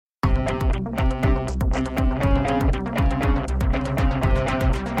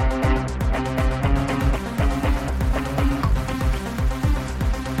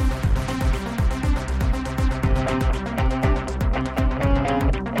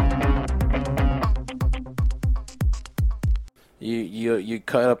You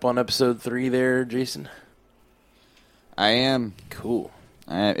caught up on episode 3 there, Jason? I am. Cool.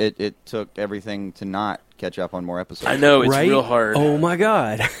 It took everything to not catch up on more episodes. I know, it's right? real hard. Oh my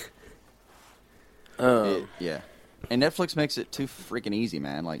god. Yeah. And Netflix makes it too freaking easy,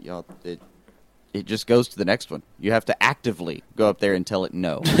 man. Like, y'all, it just goes to the next one. You have to actively go up there and tell it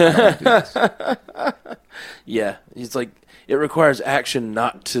no. Don't do this. Yeah, it's like, it requires action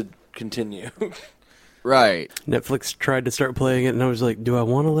not to continue. Right. Netflix tried to start playing it, and I was like, do I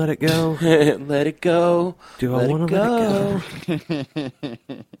want to let it go? Let it go. Do I want to let it go?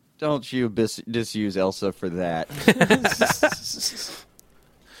 Don't you disuse Elsa for that.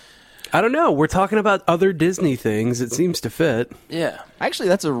 I don't know. We're talking about other Disney things. It seems to fit. Yeah. Actually,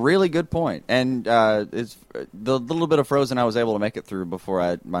 that's a really good point. And it's the little bit of Frozen I was able to make it through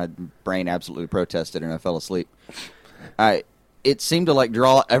before my brain absolutely protested and I fell asleep. It seemed to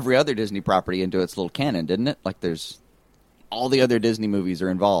draw every other Disney property into its little canon, didn't it? Like there's all the other Disney movies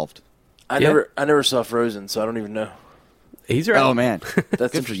are involved. I never saw Frozen, so I don't even know. He's right. Oh man,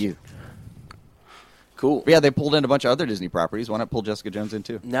 That's good for you. Cool. But yeah, they pulled in a bunch of other Disney properties. Why not pull Jessica Jones in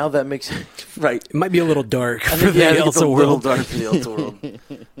too? Now that makes right. It might be a little dark I for think, the I think it's Elsa a little world, dark for the Elsa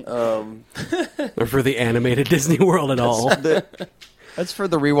world. or for the animated Disney world at all. That's for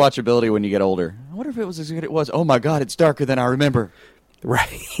the rewatchability when you get older. I wonder if it was as good as it was. Oh my god, it's darker than I remember.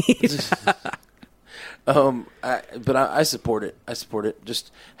 Right. But I support it. I support it.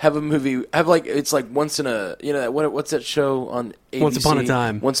 Just have a movie. It's like once in a what's that show on ABC? Once Upon a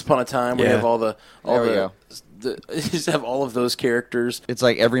Time. Once Upon a Time. Where Yeah. you have all the There we go. just have all of those characters. It's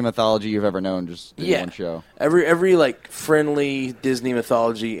like every mythology you've ever known, just in one show. Every like friendly Disney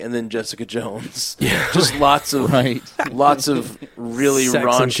mythology, and then Jessica Jones. Yeah. Just lots of lots of really Sex and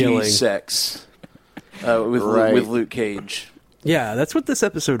raunchy killing. sex with Luke Cage. Yeah, that's what this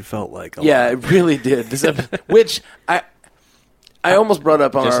episode felt like. Yeah, it really did. This which I almost brought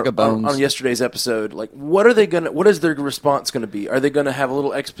up on yesterday's episode. Like, what is their response gonna be? Are they gonna have a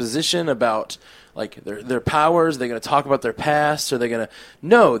little exposition about like their powers? Are they gonna talk about their past? Are they gonna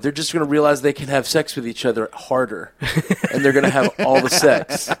no? They're just gonna realize they can have sex with each other harder, and they're gonna have all the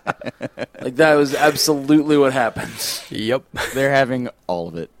sex. Like that was absolutely what happens. Yep. They're having all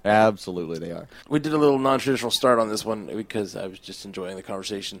of it. Absolutely, they are. We did a little non-traditional start on this one because I was just enjoying the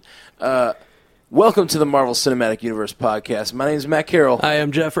conversation. Welcome to the Marvel Cinematic Universe podcast. My name is Matt Carroll. I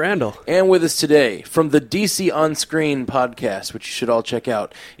am Jeff Randall. And with us today, from the DC On Screen podcast, which you should all check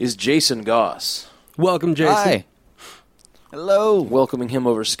out, is Jason Goss. Welcome, Jason. Hi. Hello. Welcoming him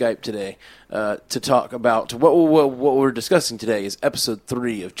over Skype today to talk about what we're discussing today is episode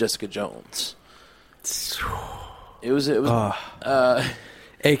 3 of Jessica Jones. It was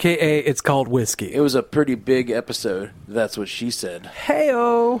AKA, it's called Whiskey. it was a pretty big episode. That's what she said.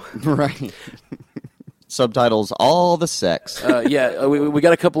 Heyo. Right. Subtitles, all the sex. We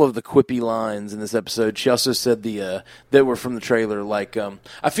got a couple of the quippy lines in this episode. She also said that were from the trailer. Like,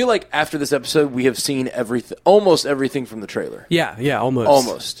 I feel like after this episode, we have seen almost everything from the trailer. Yeah, almost.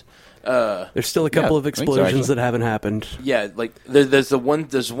 Almost. There's still a couple of I think so, explosions actually. that haven't happened. Yeah, like there's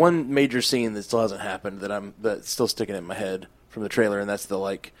one major scene that still hasn't happened that's still sticking in my head from the trailer, and that's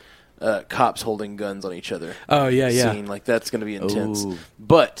the cops holding guns on each other. Oh, yeah. Scene. Like that's going to be intense. Ooh.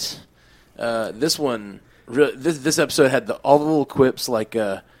 But this one, this episode had all the little quips like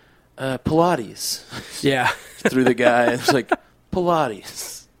Pilates Yeah. through the guy. It's like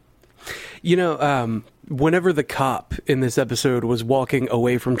Pilates. You know, whenever the cop in this episode was walking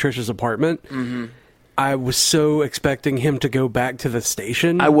away from Trisha's apartment, I was so expecting him to go back to the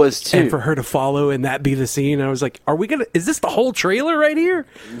station. I was too. And for her to follow and that be the scene. And I was like, is this the whole trailer right here?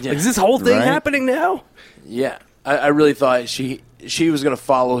 Yeah. Like, is this whole thing Right. happening now? Yeah, I really thought she was going to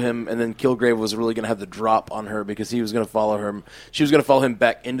follow him, and then Kilgrave was really going to have the drop on her because he was going to follow her. She was going to follow him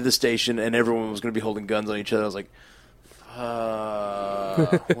back into the station, and everyone was going to be holding guns on each other. I was like,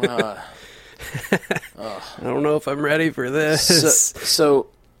 wow. I don't know if I'm ready for this. So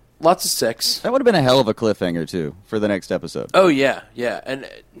lots of sex. That would have been a hell of a cliffhanger, too, for the next episode. Oh, yeah. And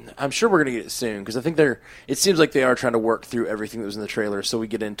I'm sure we're going to get it soon, because I think it seems like they are trying to work through everything that was in the trailer, so we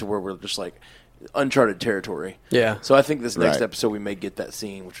get into where we're just like uncharted territory. Yeah. So I think this next Right. episode we may get that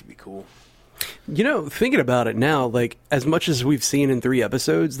scene, which would be cool. You know, thinking about it now, like, as much as we've seen in 3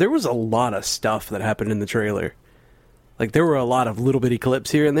 episodes, there was a lot of stuff that happened in the trailer. Like, there were a lot of little bitty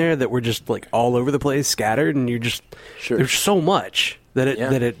clips here and there that were just, like, all over the place, scattered, and you're just... Sure. There's so much. that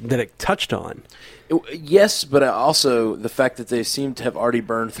it touched on. Yes, but also the fact that they seem to have already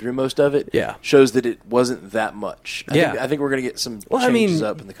burned through most of it shows that it wasn't that much. I think we're going to get some changes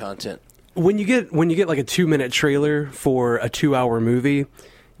up in the content. When you get like a 2-minute trailer for a 2-hour movie,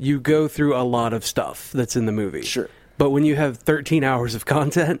 you go through a lot of stuff that's in the movie. Sure. But when you have 13 hours of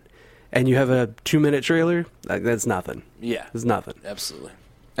content and you have a 2-minute trailer, that's nothing. Yeah. It's nothing. Absolutely.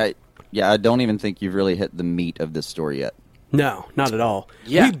 I don't even think you've really hit the meat of this story yet. No, not at all.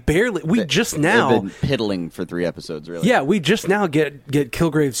 Yeah. We just now... They've been piddling for 3 episodes, really. Yeah, we just now get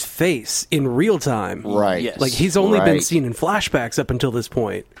Kilgrave's face in real time. Right. Yes. Like, he's only been seen in flashbacks up until this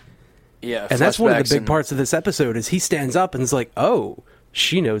point. Yeah, and that's one of the big parts of this episode is he stands up and is like, oh,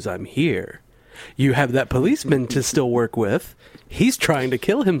 she knows I'm here. You have that policeman to still work with. He's trying to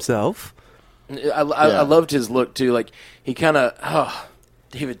kill himself. I loved his look, too. Like, he kind of...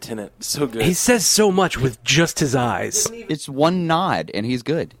 David Tennant, so good. He says so much with just his eyes. It's one nod, and he's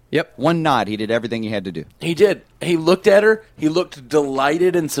good. Yep. One nod, he did everything he had to do. He did. He looked at her. He looked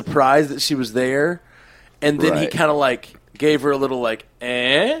delighted and surprised that she was there. And then he kind of, like, gave her a little, like,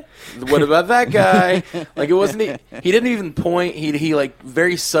 what about that guy? Like, it wasn't... He didn't even point. He like,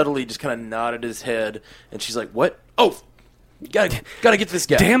 very subtly just kind of nodded his head. And she's like, what? Oh, gotta get this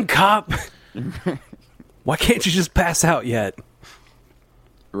guy. Damn cop. Why can't you just pass out yet?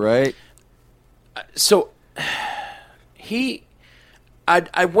 Right. So,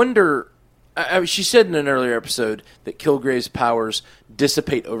 I wonder... she said in an earlier episode that Kilgrave's powers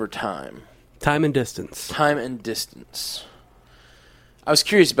dissipate over time. Time and distance. Time and distance. I was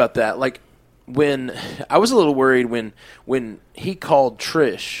curious about that. Like, I was a little worried when he called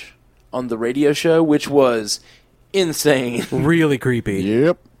Trish on the radio show, which was insane. Really creepy.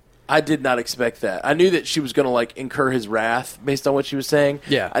 Yep. I did not expect that. I knew that she was going to like incur his wrath based on what she was saying.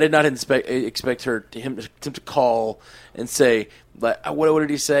 Yeah. I did not expect him to call and say, like, what did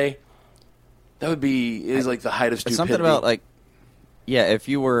he say? That would be like the height of stupidity. Something about like, yeah, if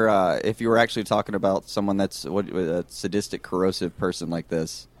you were actually talking about someone that's a sadistic, corrosive person like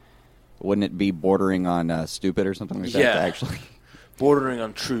this, wouldn't it be bordering on stupid or something like that? Actually. Bordering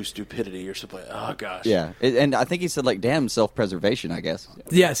on true stupidity or something. Oh, gosh. Yeah. And I think he said, like, damn self-preservation, I guess.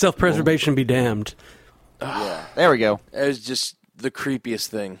 Yeah, self-preservation be damned. Yeah. There we go. It was just the creepiest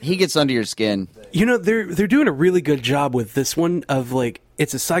thing. He gets under your skin. You know, they're doing a really good job with this one of, like,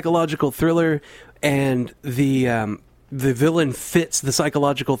 it's a psychological thriller, and the villain fits the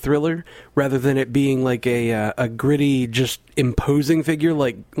psychological thriller rather than it being like a gritty, just imposing figure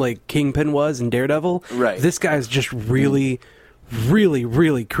like Kingpin was in Daredevil. Right. This guy's just really... really,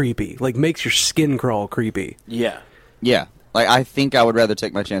 really creepy. Like, makes your skin crawl creepy. Yeah. Yeah. Like, I think I would rather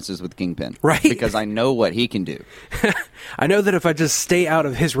take my chances with Kingpin. Right? Because I know what he can do. I know that if I just stay out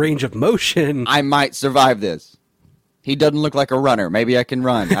of his range of motion... I might survive this. He doesn't look like a runner. Maybe I can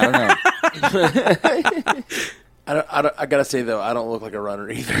run. I don't know. I gotta say, though, I don't look like a runner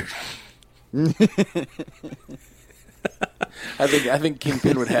either. I think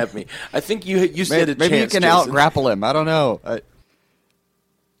Kingpin would have me. I think you said a chance. Maybe you can Jason. out grapple him. I don't know.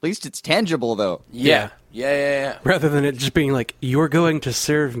 At least it's tangible, though. Yeah. Rather than it just being like, you're going to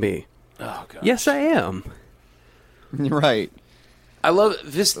serve me. Oh, God. Yes, I am. Right. I love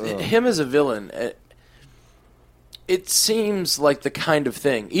this. Him as a villain. It seems like the kind of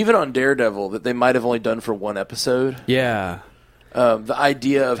thing, even on Daredevil, that they might have only done for one episode. Yeah. The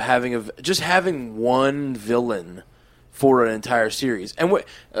idea of having one villain for an entire series, and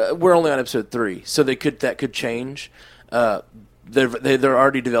we're only on episode 3, so that could change. They're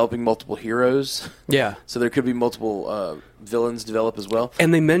already developing multiple heroes. Yeah. So there could be multiple villains develop as well.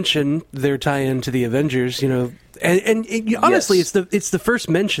 And they mention their tie-in to the Avengers, you know, and honestly, Yes. it's the first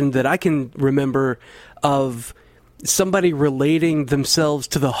mention that I can remember of somebody relating themselves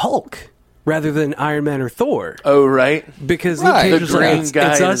to the Hulk rather than Iron Man or Thor. Oh, right. Because Right. Luke Cage The was like, green it's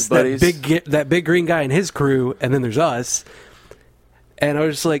guy and us, his buddies. that big green guy and his crew, and then there's us. And I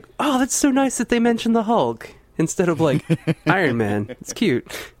was just like, oh, that's so nice that they mentioned the Hulk instead of like Iron Man. It's cute.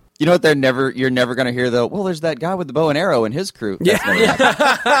 You know what? You're never going to hear though. Well, there's that guy with the bow and arrow in his crew. That's never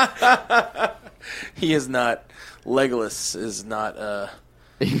happened. He is not. Legolas is not.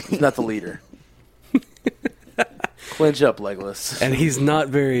 He's not the leader. Clinch up, Legolas. And he's not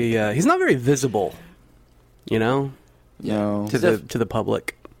very visible, you know, No. to the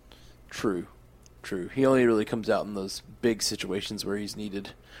public. True. He only really comes out in those big situations where he's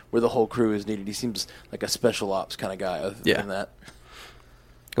needed, where the whole crew is needed. He seems like a special ops kind of guy. Other than that,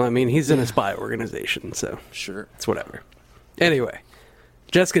 Well, I mean, he's in a spy organization, so sure, it's whatever. Anyway,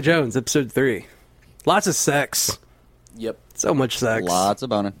 Jessica Jones, episode 3. Lots of sex. Yep. So much sex. Lots of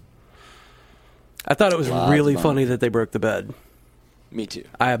boning. I thought it was Lots really of funny that they broke the bed. Me too.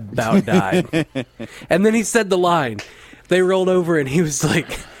 I about died. And then he said the line. They rolled over and he was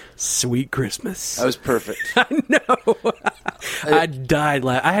like, "Sweet Christmas." That was perfect. I know. I died.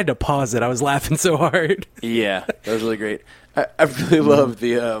 I had to pause it. I was laughing so hard. Yeah, that was really great. I really love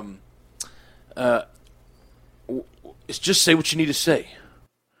the it's just say what you need to say.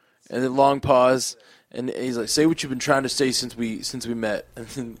 And then long pause, and he's like, "Say what you've been trying to say since we met." And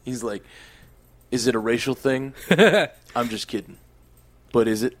then he's like, "Is it a racial thing?" I'm just kidding. But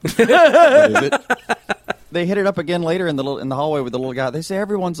is it? They hit it up again later in the hallway with the little guy. They say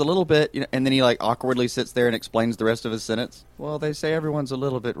everyone's a little bit, and then he like awkwardly sits there and explains the rest of his sentence. Well, they say everyone's a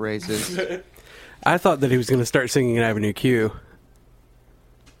little bit racist. I thought that he was going to start singing Avenue Q.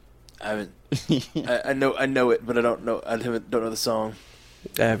 I haven't. I know it, but I don't know. Don't know the song.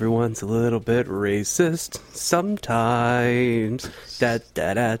 Everyone's a little bit racist sometimes. Da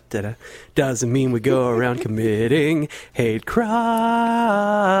da da da da. Doesn't mean we go around committing hate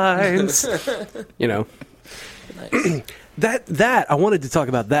crimes. You know. Nice. That I wanted to talk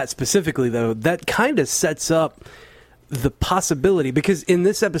about that specifically, though. That kind of sets up the possibility, because in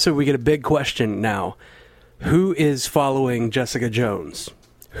this episode we get a big question now: who is following Jessica Jones?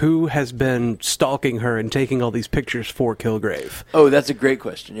 Who has been stalking her and taking all these pictures for Kilgrave? Oh, that's a great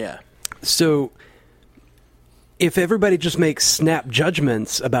question, yeah. So, if everybody just makes snap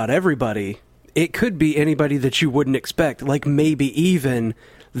judgments about everybody, it could be anybody that you wouldn't expect. Like maybe even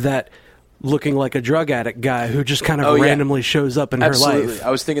that looking like a drug addict guy who just kind of randomly shows up in her life.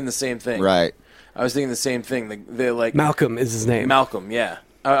 I was thinking the same thing. Right. I was thinking the same thing. They're like Malcolm is his name. Malcolm, yeah.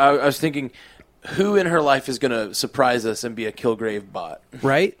 I was thinking, who in her life is going to surprise us and be a Kilgrave bot?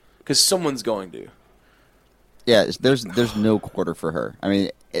 Right? Because someone's going to. Yeah, there's no quarter for her. I mean,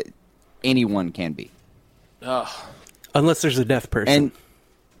 anyone can be. Unless there's a deaf person.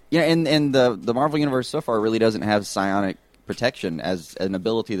 And the Marvel Universe so far really doesn't have psionic protection as an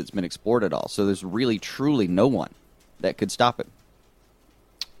ability that's been explored at all. So there's really, truly no one that could stop it.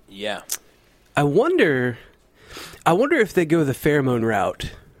 Yeah. I wonder if they go the pheromone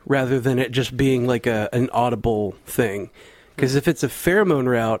route rather than it just being like an audible thing. Because if it's a pheromone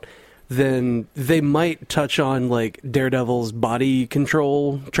route, then they might touch on like Daredevil's body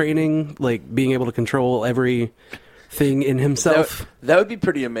control training, like being able to control everything in himself. That would be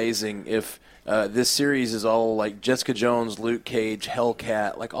pretty amazing if this series is all like Jessica Jones, Luke Cage,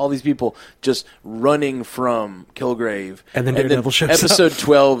 Hellcat, like all these people just running from Kilgrave. And then Daredevil shows up. Episode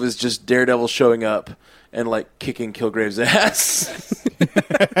 12 is just Daredevil showing up and like kicking Kilgrave's ass.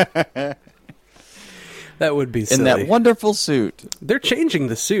 That would be silly. In that wonderful suit. They're changing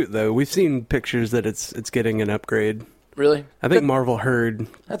the suit, though. We've seen pictures that it's getting an upgrade. Really? I think Marvel heard.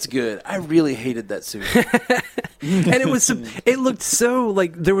 That's good. I really hated that suit. And it looked so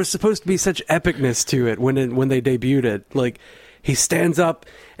like there was supposed to be such epicness to it when they debuted it. Like he stands up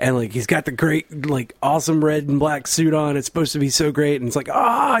and like he's got the great like awesome red and black suit on. It's supposed to be so great, and it's like,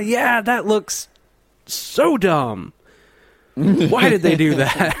 yeah, that looks so dumb. Why did they do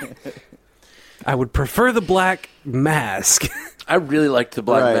that? I would prefer the black mask. I really liked the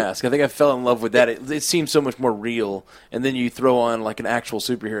black mask. I think I fell in love with that. It seemed so much more real. And then you throw on like an actual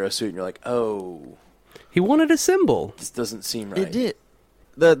superhero suit, and you're like, oh, he wanted a symbol. This doesn't seem right. It did.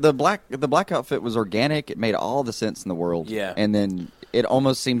 The black outfit was organic. It made all the sense in the world. Yeah. And then it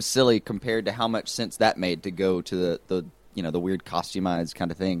almost seemed silly compared to how much sense that made to go to the weird costumized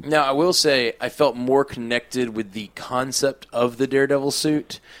kind of thing. Now, I will say I felt more connected with the concept of the Daredevil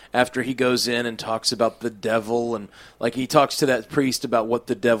suit after he goes in and talks about the devil, and like he talks to that priest about what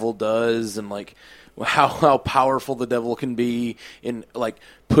the devil does and like how powerful the devil can be in like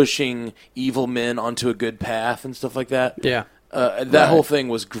pushing evil men onto a good path and stuff like that. Yeah. That whole thing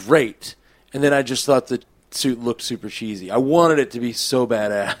was great. And then I just thought the suit looked super cheesy. I wanted it to be so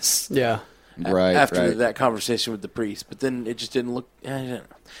badass. Yeah. After that conversation with the priest, but then it just didn't look. I don't know.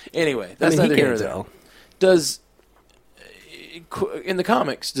 Anyway, that's neither here nor there. Does in the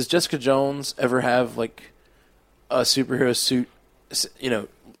comics does Jessica Jones ever have like a superhero suit?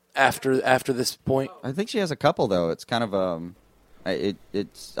 After this point, I think she has a couple though. It's kind of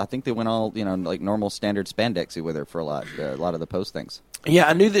it's. I think they went all like normal standard spandexy with her for a lot of the post things. Yeah,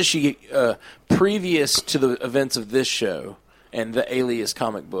 I knew that she previous to the events of this show and the Alias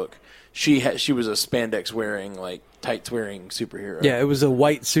comic book. She was a spandex wearing, like tights wearing superhero. Yeah, it was a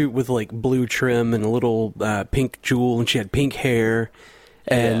white suit with like blue trim and a little pink jewel, and she had pink hair,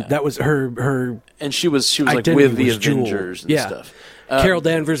 and that was her. And she was like with the Avengers and stuff. Carol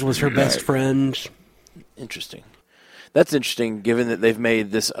Danvers was her best friend. Interesting. That's interesting, given that they've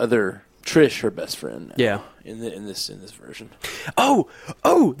made this other Trish, her best friend. Now, yeah. In this version. Oh,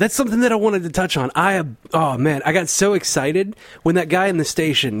 that's something that I wanted to touch on. I got so excited when that guy in the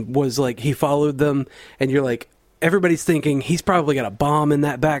station was like, he followed them, and you're like, everybody's thinking he's probably got a bomb in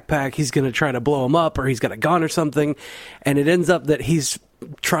that backpack. He's going to try to blow him up, or he's got a gun or something. And it ends up that he's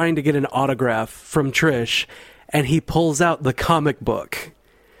trying to get an autograph from Trish, and he pulls out the comic book.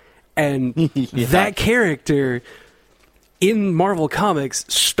 And that character in Marvel Comics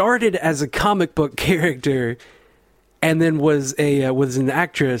started as a comic book character, and then was an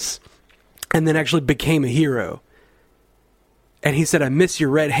actress, and then actually became a hero. And he said, "I miss your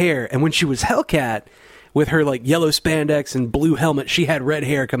red hair." And when she was Hellcat, with her like yellow spandex and blue helmet, she had red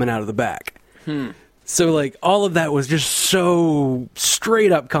hair coming out of the back. So like all of that was just so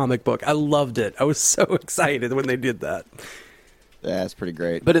straight up comic book. I loved it. I was so excited when they did that. Yeah, that's pretty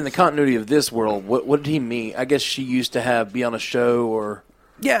great. But in the continuity of this world, what did he mean? I guess she used to be on a show, or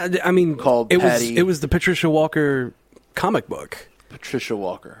I mean, called Patty. It was the Patricia Walker comic book. Patricia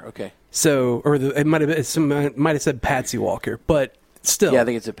Walker, okay. So, or it might have said Patsy Walker, but still, yeah, I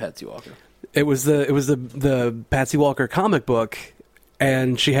think it's a Patsy Walker. It was the Patsy Walker comic book,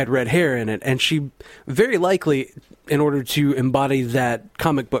 and she had red hair in it, and she very likely, in order to embody that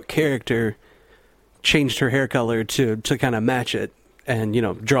comic book character, changed her hair color to kind of match it, and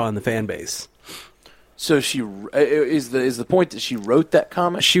draw in the fan base. So she is the point that she wrote that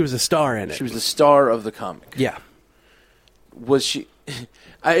comic? She was a star in it. She was the star of the comic. Yeah. Was she?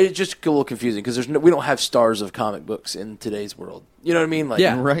 It's just a little confusing because we don't have stars of comic books in today's world. You know what I mean? Like,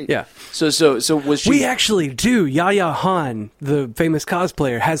 yeah, right. Yeah. So was she? We actually do. Yaya Han, the famous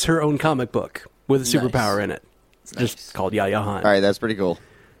cosplayer, has her own comic book with a superpower in it. It's just called Yaya Han. All right, that's pretty cool.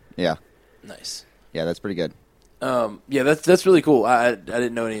 Yeah. Nice. Yeah, that's pretty good. Yeah, that's really cool. I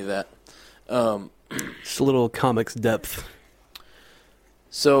didn't know any of that. Just a little comics depth.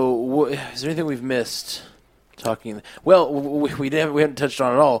 So, is there anything we've missed? Well, we haven't touched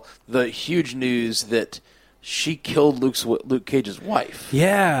on at all the huge news that she killed Luke Cage's wife.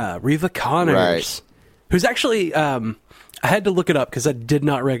 Yeah, Reva Connors, right. Who's actually I had to look it up because I did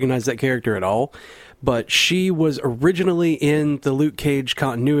not recognize that character at all. But she was originally in the Luke Cage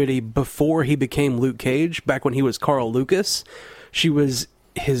continuity before he became Luke Cage, back when he was Carl Lucas. She was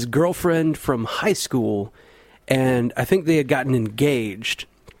his girlfriend from high school, and I think they had gotten engaged.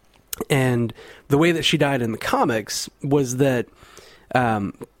 And the way that she died in the comics was that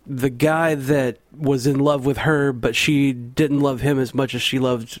the guy that was in love with her, but she didn't love him as much as she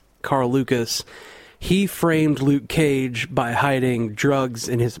loved Carl Lucas, he framed Luke Cage by hiding drugs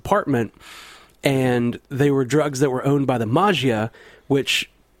in his apartment. And they were drugs that were owned by the Maggia,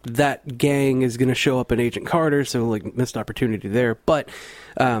 which that gang is going to show up in Agent Carter, so like missed opportunity there. But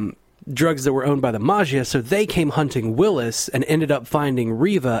drugs that were owned by the Maggia, so they came hunting Willis and ended up finding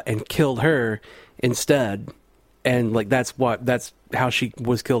Reva and killed her instead. And like that's how she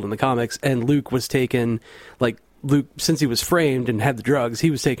was killed in the comics. And Luke was taken, Luke, since he was framed and had the drugs,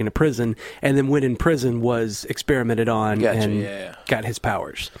 he was taken to prison, and then when in prison was experimented on got his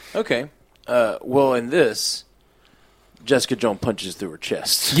powers. Okay. Well, in this, Jessica Jones punches through her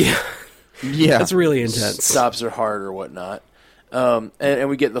chest. Yeah. Yeah. That's really intense. Stops her heart or whatnot. And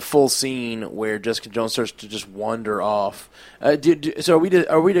we get the full scene where Jessica Jones starts to just wander off. So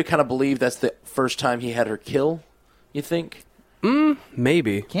are we to kind of believe that's the first time he had her kill, you think?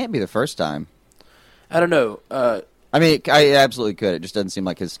 Maybe. Can't be the first time. I don't know. I mean, I absolutely could. It just doesn't seem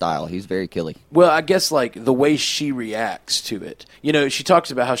like his style. He's very killy. Well, I guess like the way she reacts to it. She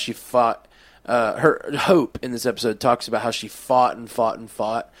talks about how she fought. Her Hope in this episode talks about how she fought and fought and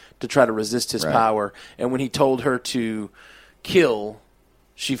fought to try to resist his power. And when he told her to kill,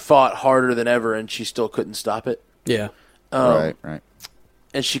 she fought harder than ever, and she still couldn't stop it. Yeah. Right.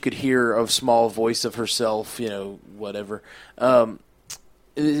 And she could hear a small voice of herself, whatever.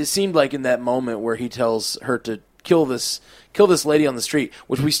 It seemed like in that moment where he tells her to kill this lady on the street,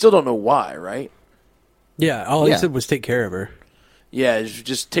 which we still don't know why, right? Yeah, all he said was take care of her. Yeah,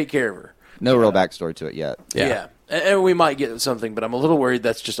 just take care of her. No real backstory to it yet. Yeah. And we might get something, but I'm a little worried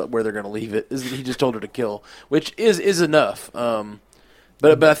that's just where they're going to leave it. Is that he just told her to kill, which is enough.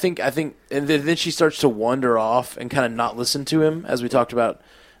 But I think, and then she starts to wander off and kind of not listen to him, as we talked about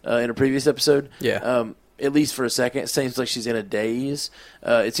in a previous episode. Yeah. At least for a second, it seems like she's in a daze.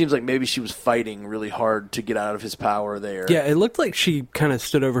 It seems like maybe she was fighting really hard to get out of his power there. Yeah, it looked like she kind of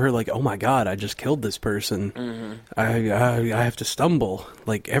stood over her like, oh my God, I just killed this person. Mm-hmm. I have to stumble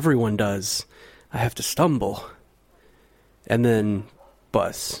like everyone does. I have to stumble. And then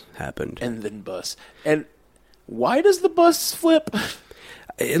bus happened. And why does the bus flip?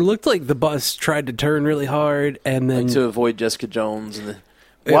 It looked like the bus tried to turn really hard and then... to avoid Jessica Jones.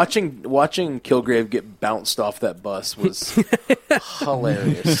 Watching Kilgrave get bounced off that bus was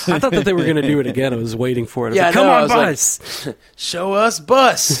hilarious. I thought that they were going to do it again. I was waiting for it. Yeah, come on, bus! Like, show us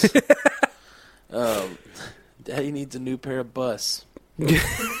bus. Daddy needs a new pair of bus.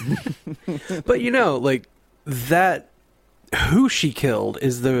 But like that, who she killed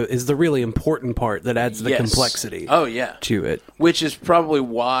is the really important part that adds the complexity. Oh yeah, to it, which is probably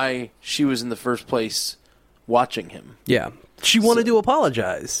why she was in the first place watching him. Yeah. She wanted to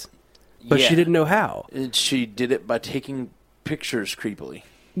apologize, but she didn't know how. And she did it by taking pictures creepily.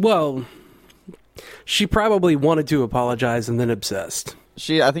 Well, she probably wanted to apologize and then obsessed.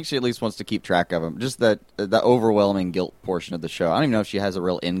 I think she at least wants to keep track of him. Just the overwhelming guilt portion of the show. I don't even know if she has a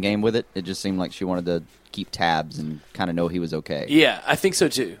real end game with it. It just seemed like she wanted to keep tabs and kind of know he was okay. Yeah, I think so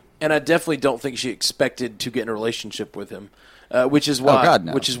too. And I definitely don't think she expected to get in a relationship with him. Which is why. Oh, God,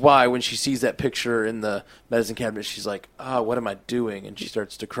 no. Which is why when she sees that picture in the medicine cabinet, she's like, what am I doing?" And she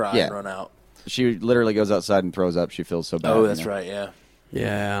starts to cry and run out. She literally goes outside and throws up. She feels so bad. Oh, that's right. Yeah.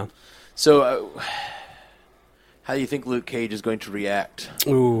 Yeah. So, how do you think Luke Cage is going to react?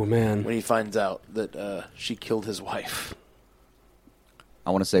 Ooh, man, when he finds out that she killed his wife?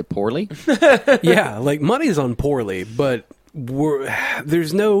 I want to say poorly. Yeah, like money's on poorly, but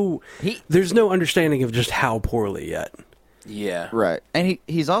there's no understanding of just how poorly yet. Yeah. Right. And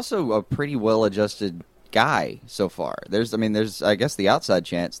he's also a pretty well-adjusted guy so far. There's I guess the outside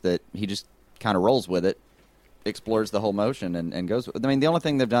chance that he just kind of rolls with it, explores the whole motion and goes. I mean, the only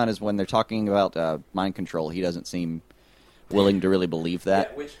thing they've done is when they're talking about mind control, he doesn't seem willing to really believe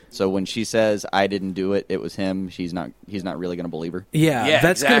that. Yeah, so when she says, "I didn't do it, it was him," he's not really going to believe her. Yeah,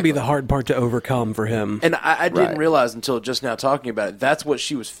 that's going to be the hard part to overcome for him. And I didn't realize until just now talking about it, that's what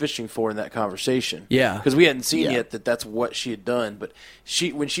she was fishing for in that conversation. Yeah. Because we hadn't seen yet that that's what she had done. But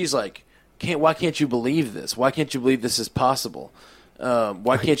when she's like, why can't you believe this? Why can't you believe this is possible?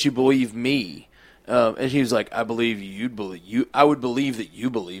 Why can't you believe me? And he was like, I believe you'd believe you. I would believe that you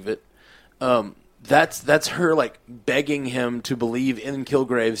believe it. That's her like begging him to believe in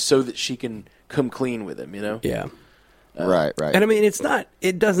Kilgrave so that she can come clean with him, Yeah. Right. And I mean,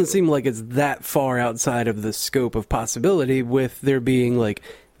 it doesn't seem like it's that far outside of the scope of possibility with there being like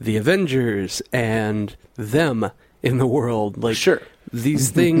the Avengers and them in the world. Like, sure,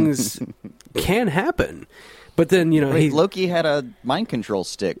 these things can happen. But then, Loki had a mind control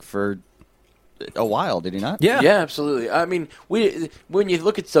stick for a while, did he not? Yeah, absolutely. I mean, when you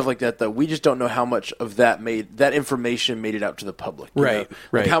look at stuff like that, though, we just don't know how much of that information made it out to the public. Right.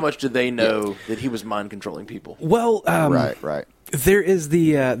 Like how much did they know that he was mind controlling people? Well, right. There is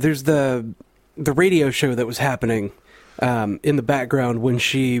there's the radio show that was happening in the background when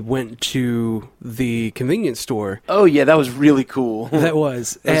she went to the convenience store. Oh yeah, that was really cool. That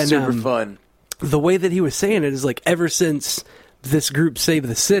was super fun. The way that he was saying it is like, ever since this group saved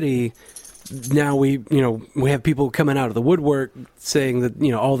the city, now we have people coming out of the woodwork saying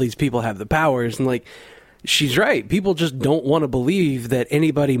that, all these people have the powers. And like, she's right. People just don't want to believe that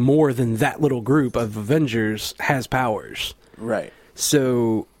anybody more than that little group of Avengers has powers. Right.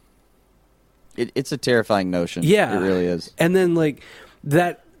 So it's a terrifying notion. Yeah. It really is. And then like,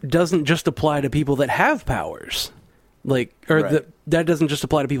 that doesn't just apply to people that have powers. Like, that doesn't just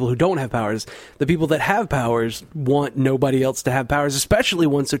apply to people who don't have powers. The people that have powers want nobody else to have powers, especially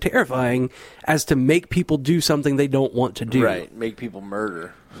one so terrifying as to make people do something they don't want to do. Right, make people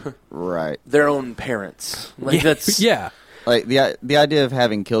murder. Right. Their own parents. Like, that's... Yeah. Like, the idea of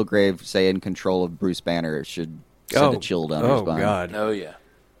having Kilgrave, say, in control of Bruce Banner should send a chill down his spine. Oh, God. Oh, yeah.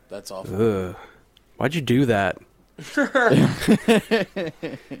 That's awful. Ugh. Why'd you do that?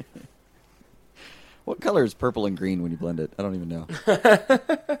 What color is purple and green when you blend it? I don't even know.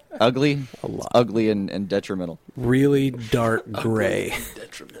 Ugly? A lot. Ugly and detrimental. Really dark gray.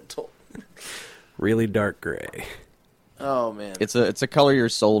 Detrimental. Really dark gray. Oh, man. It's a color your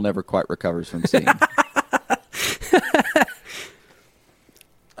soul never quite recovers from seeing. I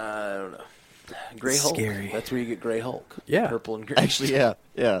don't know. Gray Hulk. Scary. That's where you get Gray Hulk. Yeah. Purple and green. Actually,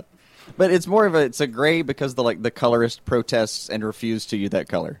 yeah. But it's more of it's a gray because the colorist protests and refuse to use that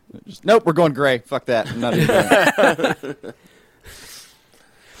color. Just, nope, we're going gray. Fuck that. I'm not even doing it.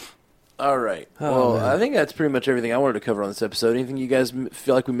 All right. Oh, man. I think that's pretty much everything I wanted to cover on this episode. Anything you guys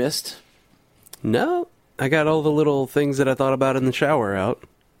feel like we missed? No. I got all the little things that I thought about in the shower out.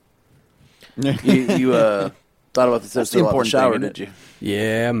 You thought about this episode a lot in the shower, did you?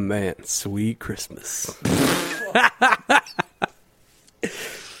 Yeah, man. Sweet Christmas.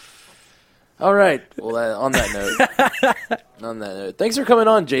 All right. Well, on that note, thanks for coming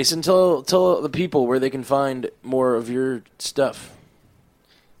on, Jason. Tell the people where they can find more of your stuff.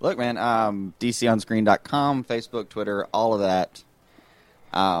 Look, man, DCOnscreen.com, Facebook, Twitter, all of that.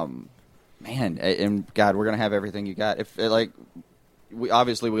 Man, and God, we're gonna have everything you got. If we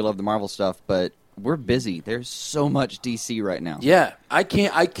love the Marvel stuff, but we're busy. There's so much DC right now. Yeah, I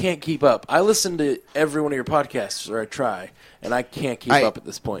can't keep up. I listen to every one of your podcasts, or I try, and I can't keep up at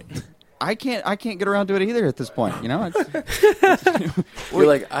this point. I can't get around to it either at this point. You know,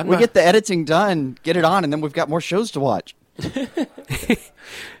 we get the editing done, get it on, and then we've got more shows to watch.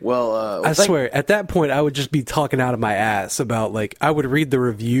 Well, I swear, at that point, I would just be talking out of my ass about, like, I would read the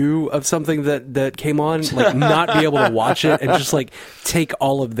review of something that came on, like, not be able to watch it, and just, like, take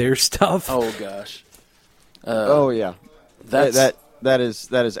all of their stuff. Oh, gosh. Yeah. That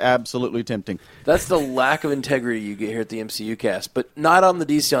is absolutely tempting. That's the lack of integrity you get here at the MCU Cast, but not on the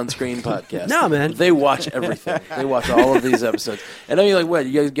DC On Screen podcast. No, man. They watch everything. They watch all of these episodes. And I mean, like, what,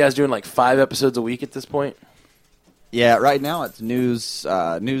 you guys doing, like, 5 episodes a week at this point? Yeah, right now it's news,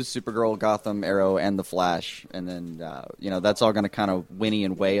 Supergirl, Gotham, Arrow, and The Flash, and then that's all going to kind of whinny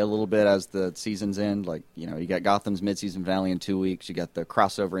and weigh a little bit as the seasons end. Like, you got Gotham's mid-season finale in 2 weeks, you got the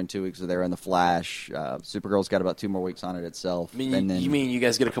crossover in 2 weeks of there and The Flash. Supergirl's got about 2 more weeks on it itself. You mean you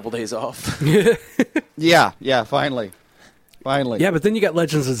guys get a couple days off? Yeah, finally. Yeah, but then you got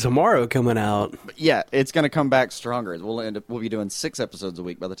Legends of Tomorrow coming out. Yeah, it's going to come back stronger. We'll be doing 6 episodes a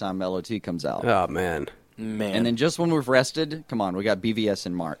week by the time LOT comes out. Oh man. And then just when we've rested, come on, we got BVS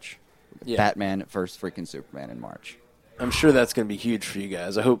in March. Yeah. Batman first freaking Superman in March. I'm sure that's going to be huge for you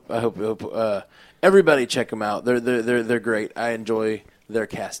guys. I hope everybody check them out. They're great. I enjoy their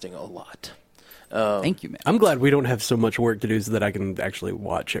casting a lot. Thank you, man. I'm glad we don't have so much work to do so that I can actually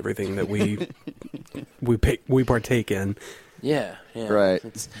watch everything that we partake in. Yeah. Right.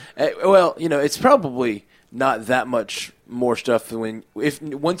 It's probably not that much more stuff than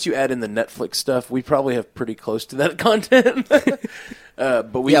once you add in the Netflix stuff, we probably have pretty close to that content. But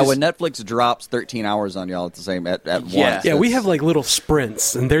when Netflix drops 13 hours on y'all at the same at once. Yeah, we have like little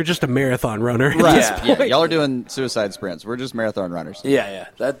sprints, and they're just a marathon runner. Right. Yeah, y'all are doing suicide sprints. We're just marathon runners. Yeah,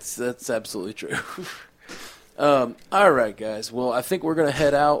 that's absolutely true. All right, guys. Well, I think we're going to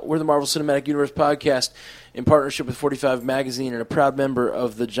head out. We're the Marvel Cinematic Universe podcast in partnership with 45 Magazine and a proud member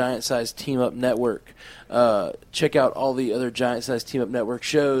of the Giant Size Team Up Network. Check out all the other Giant Size Team Up Network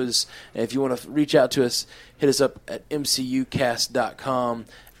shows. And if you want to reach out to us, hit us up at mcucast.com,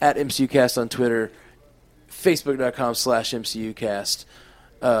 at mcucast on Twitter, facebook.com/mcucast,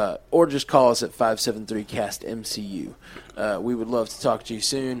 or just call us at 573-CAST-MCU. We would love to talk to you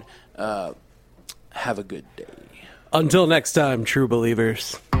soon. Have a good day. Until next time, true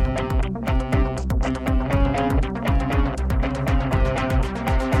believers.